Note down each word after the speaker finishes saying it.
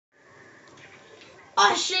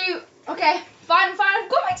Oh shoot! Okay, fine. I've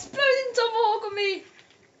got my exploding tomahawk on me.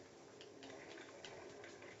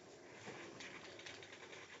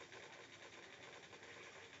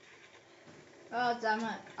 Oh damn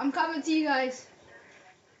it! I'm coming to you guys.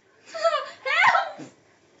 Help!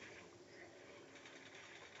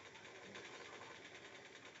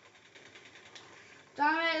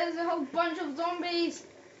 Damn it! There's a whole bunch of zombies.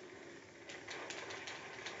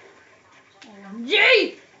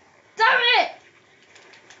 OMG! Damn it!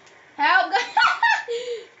 Help!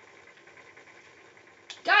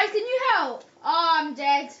 Guys, can you help? Oh, I'm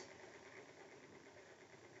dead.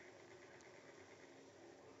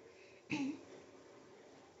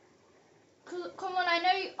 Come on, I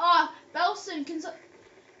know you. Oh, Belson can.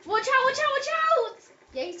 Watch out!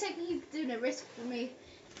 Yeah, he's doing a risk for me.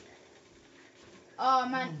 Oh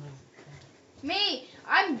man, me,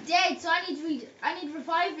 I'm dead, so I need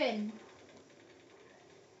reviving.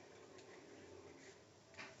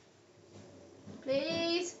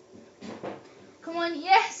 Please, come on,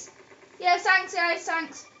 yes, thanks guys,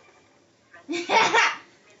 thanks.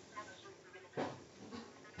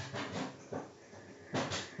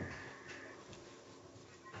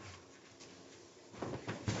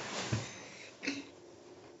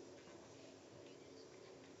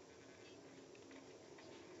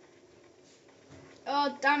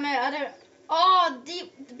 Oh damn it, I don't. Oh,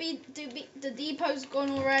 the depot's gone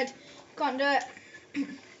all red. Can't do it.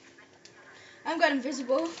 I'm going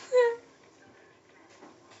invisible.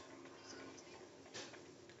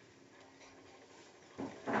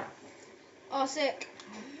 Oh, sick.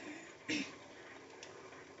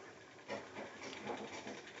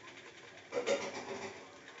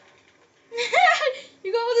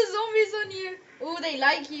 You got all the zombies on you. Oh, they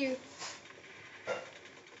like you.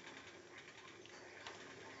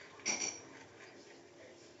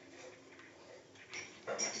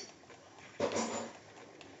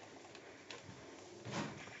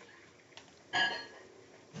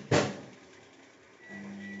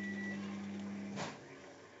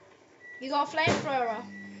 You got a flamethrower.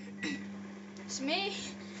 It's me.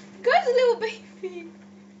 Guy's a little baby.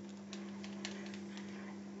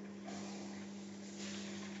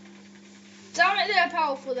 Damn it, they're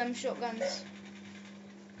powerful, them shotguns.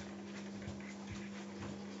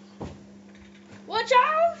 Watch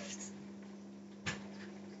out!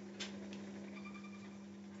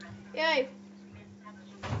 Yay.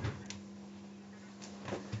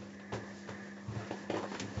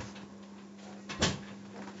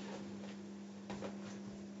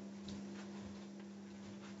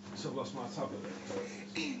 So I've lost my tablet.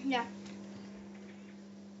 Yeah.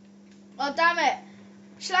 Oh, damn it.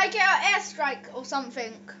 Should I get an airstrike or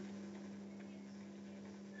something?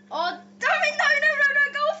 Oh, damn it. No.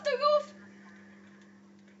 Go off.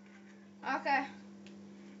 Okay.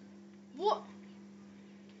 What?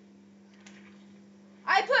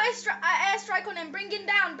 I put an airstrike on him. Bring him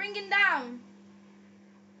down.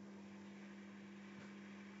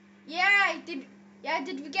 Yeah, did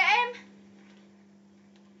we get him?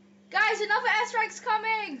 Guys, another airstrike's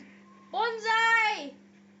coming. Bonsai.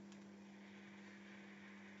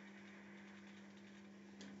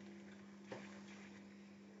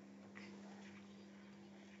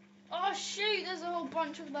 Oh shoot, there's a whole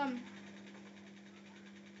bunch of them.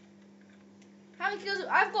 How many kills?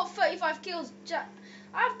 I've got 35 kills.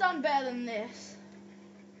 I've done better than this.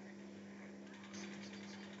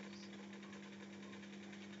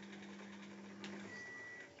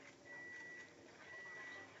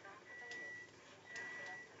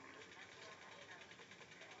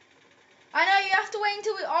 I know you have to wait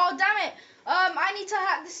until oh damn it. I need to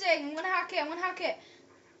hack this thing. I'm gonna hack it.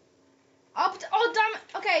 Oh damn it.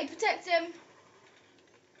 Okay, protect him.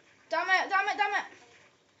 Damn it.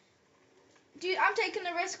 Dude, I'm taking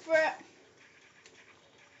the risk for it.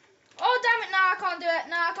 Oh damn it. No, I can't do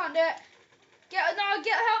it.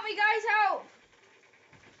 Help me guys, help.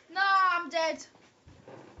 No, I'm dead.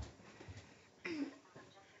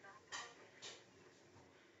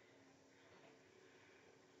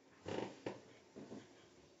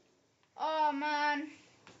 Oh man.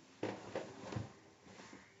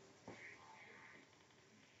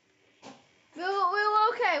 We're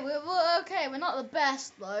okay. We're okay. We're not the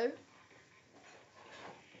best though.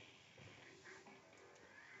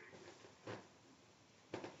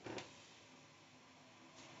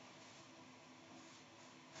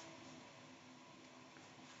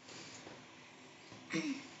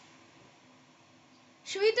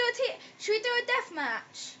 Should we do a death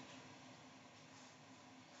match?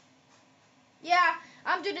 Yeah,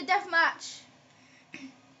 I'm doing a death match.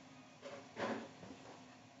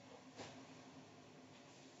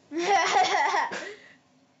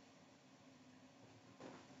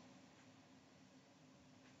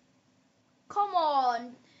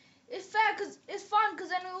 'cause it's fun, 'cause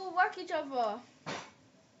then we all whack each other.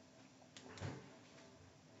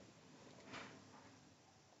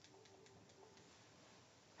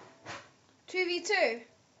 2v2.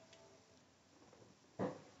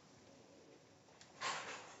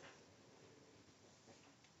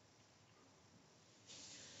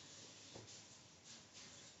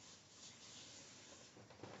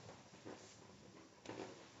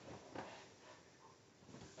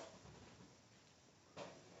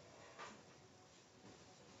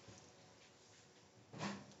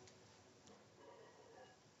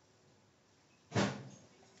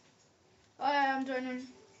 Oh yeah, I'm joining.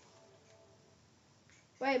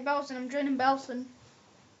 Wait, Belson, I'm joining Belson.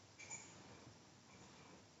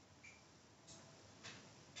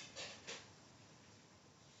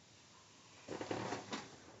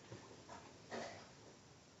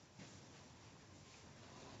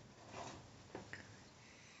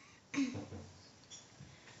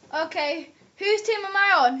 Okay, whose team am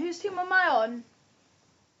I on? Whose team am I on?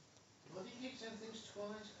 Why do you keep saying things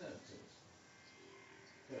twice, Curtis?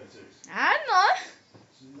 Curtis, I don't know.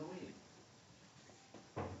 it's annoying.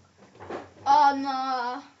 Oh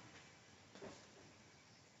no.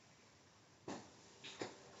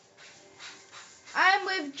 I'm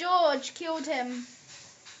with George. Killed him.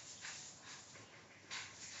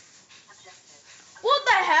 What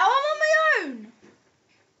the hell? I'm on my own.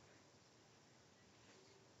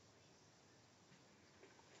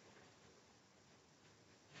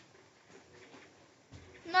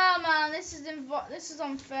 No man, this is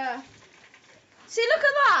unfair. See, look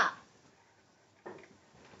at that.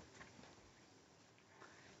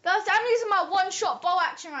 Guys, I'm using my one-shot bow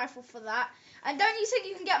action rifle for that. And don't you think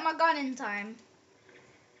you can get my gun in time?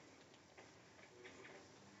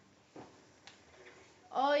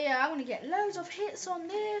 Oh yeah, I'm gonna get loads of hits on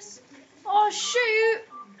this. Oh shoot!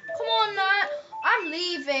 Come on, Nat. I'm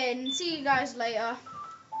leaving. See you guys later.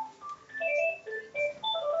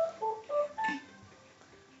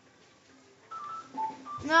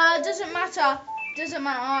 No, it doesn't matter. Doesn't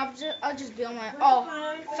matter. I'll just be on my. Oh,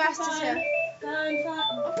 fast as here.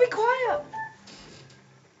 Oh, be quiet.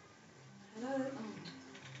 Hello.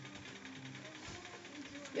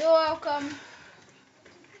 You're welcome.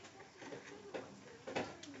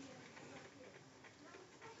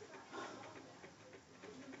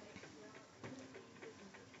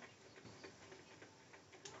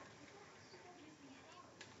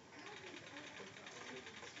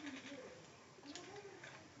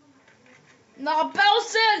 No,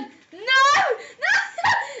 Belson! No! No!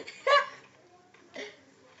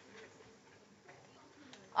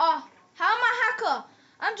 Oh, how am I hacker?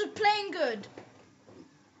 I'm just playing good.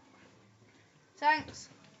 Thanks.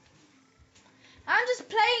 I'm just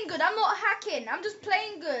playing good. I'm not hacking. I'm just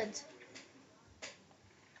playing good.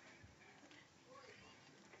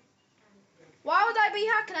 Why would I be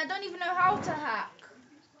hacking? I don't even know how to hack.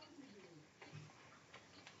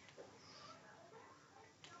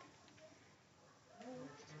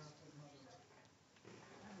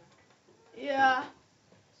 Yeah.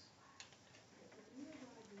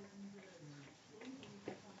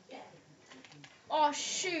 Oh,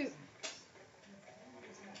 shoot.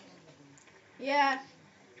 Yeah.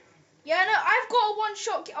 Yeah, no, I've got a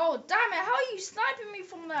one-shot. Oh, damn it. How are you sniping me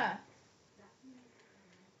from there?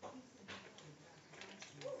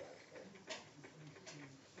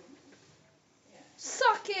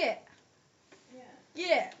 Suck it.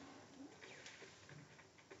 Yeah.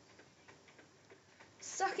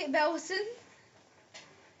 Suck it, Belson.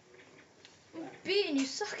 I'm beating you.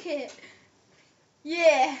 Suck it.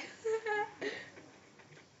 Yeah.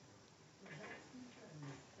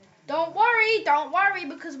 Don't worry,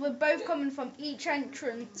 because we're both coming from each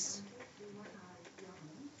entrance.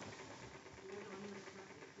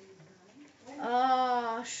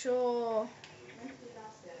 Ah, sure.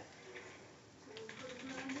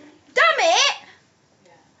 Damn it!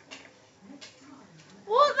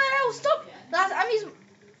 What the hell? Stop! I'm using.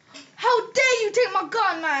 How dare you take my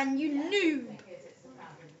gun, man? You noob.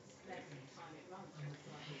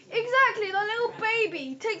 Exactly, the little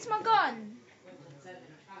baby takes my gun.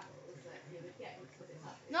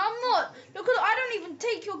 No, I'm not. Look, I don't even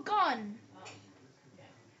take your gun.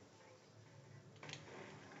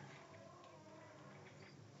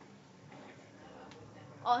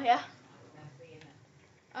 Oh, yeah.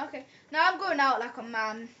 Okay, now I'm going out like a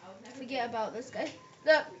man. Forget about this guy.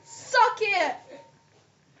 Look, suck it.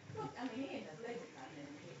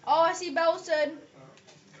 Oh, I see Belson.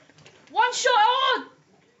 One shot on.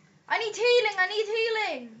 I need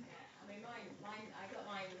healing.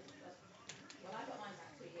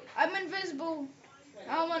 I'm invisible.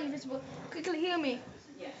 I'm invisible. Quickly heal me.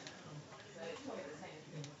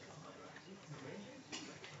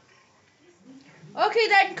 Okay,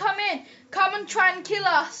 then come in. Come and try and kill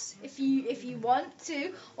us if you want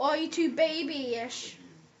to, or are you too babyish?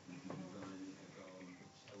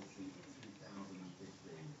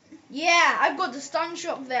 Yeah, I've got the stun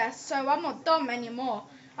shock there, so I'm not dumb anymore.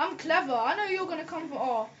 I'm clever. I know you're gonna come from.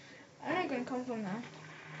 Oh, I know you're gonna come from there.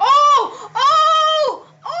 Oh! Oh!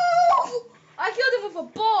 Oh! I killed him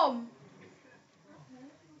with a bomb.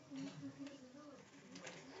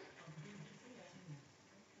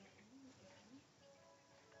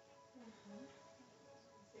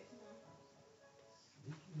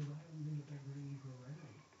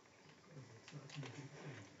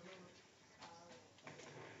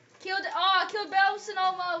 Killed. Oh, I killed Belson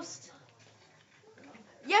almost.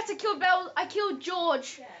 Yes, I killed Bell. I killed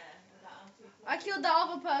George. I killed the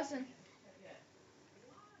other person.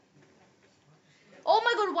 Oh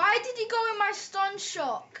my god, why did you go in my stun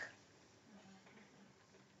shock?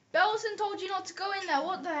 Belson told you not to go in there.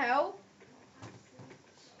 What the hell?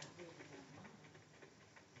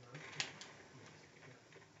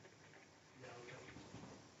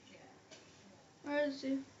 Where is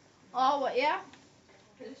he? Oh, what? Yeah.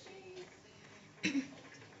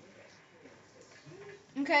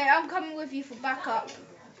 Okay, I'm coming with you for backup.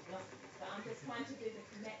 But I'm just trying to do the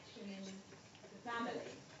connection in the family.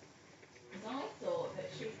 Because I thought that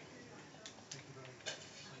she.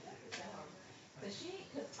 So she,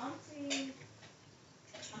 because Auntie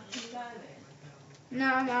Merlin.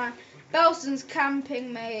 No, man. Belson's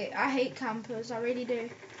camping, mate. I hate campers. I really do.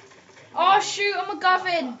 Oh, shoot. I'm a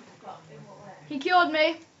govin. He killed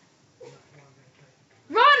me.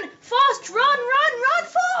 Run! Fast! Run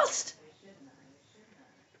fast!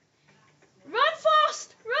 Run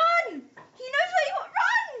fast! Run! He knows where you are.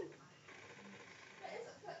 Run!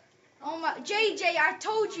 Oh my, JJ, I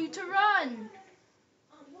told you to run.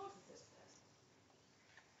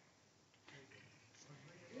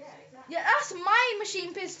 Yeah, that's my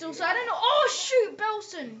machine pistol, so I don't know. Oh, shoot,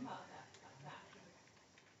 Belson.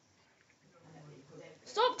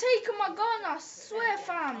 Stop taking my gun, I swear,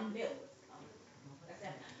 fam.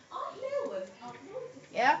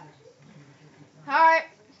 Yeah? Alright.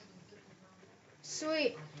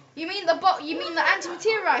 Sweet. You mean the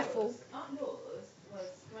anti-material rifle?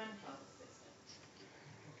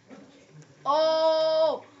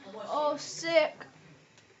 Oh, oh, sick.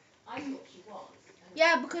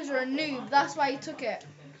 Yeah, because you're a noob. That's why you took it.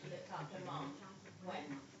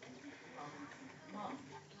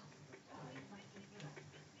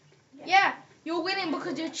 Yeah, you're winning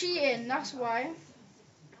because you're cheating. That's why.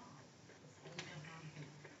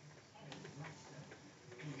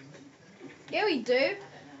 Yeah, we do.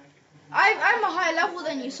 I'm a higher level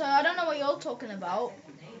than you, so I don't know what you're talking about.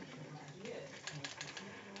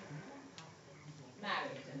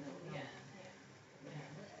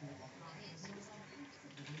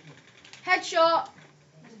 Headshot.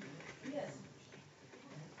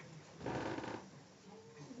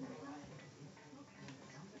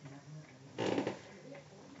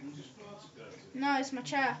 No, it's my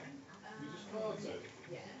chair.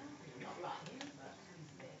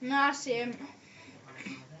 No, I see him.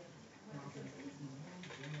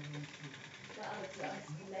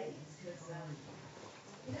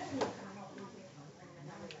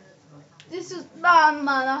 This is man,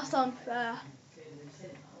 that's unfair.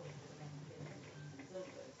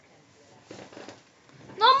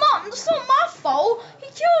 No, Mom, that's not my fault. He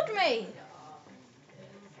killed me.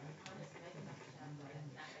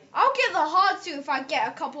 I'll get the hard suit if I get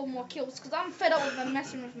a couple more kills, because I'm fed up with them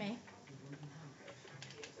messing with me.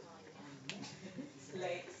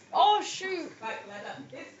 Oh, shoot.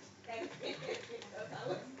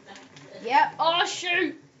 Yep. Oh,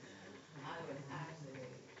 shoot.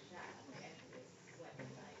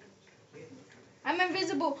 I'm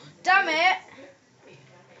invisible. Damn it.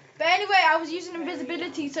 But anyway, I was using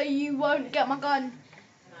invisibility so you won't get my gun.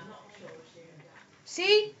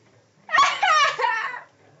 See?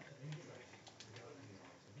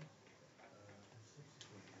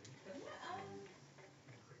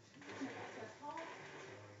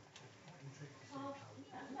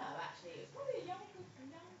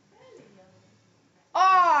 Oh,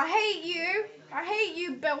 I hate you. I hate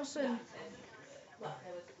you, Belson.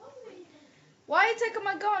 Why are you taking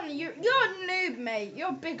my gun? You're a noob, mate. You're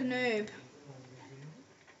a big noob.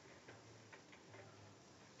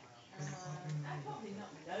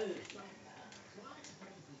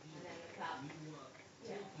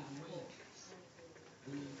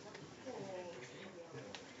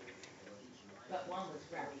 But one was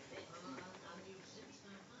very fit.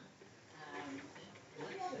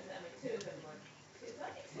 Two of them were. It's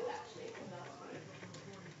only two actually from last week.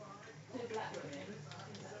 Two black women.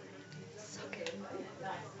 So good.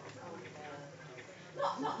 Nice.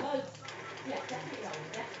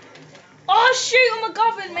 Oh shoot, I'm a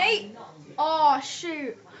goblin, mate. Oh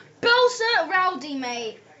shoot. Belson Rowdy,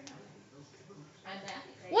 mate.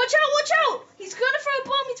 Watch out, watch out. He's gonna throw a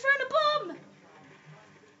bomb, he's throwing a bomb.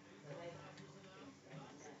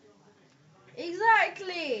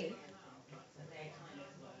 Exactly.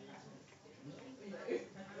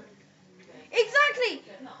 Exactly.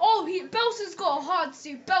 Oh, Belson's got a hard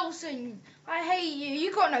suit. Belson, I hate you.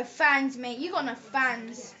 You got no fans, mate. You got no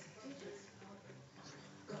fans.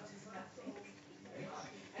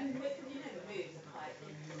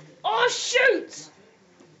 Oh, shoot!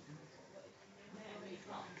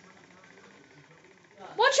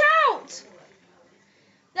 Watch out!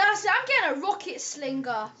 That's it. I'm getting a rocket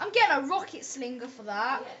slinger. I'm getting a rocket slinger for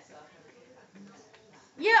that.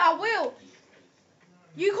 Yeah, I will.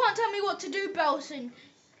 You can't tell me what to do, Belson.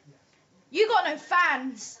 You got no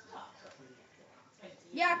fans.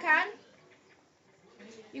 Yeah, I can.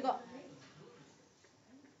 You got...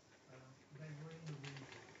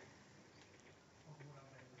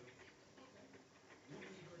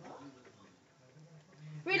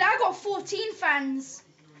 Really, I got 14 fans.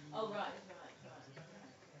 Oh, right.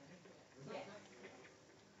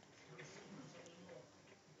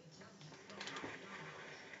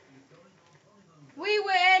 We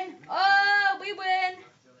win. Oh, we win.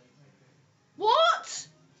 What?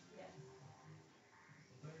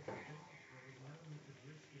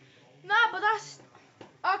 Nah, but that's...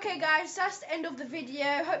 Okay, guys, that's the end of the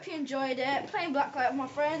video. Hope you enjoyed it. Playing Blacklight with my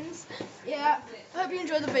friends. Yeah, hope you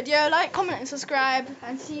enjoyed the video. Like, comment, and subscribe.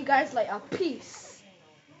 And see you guys later. Peace.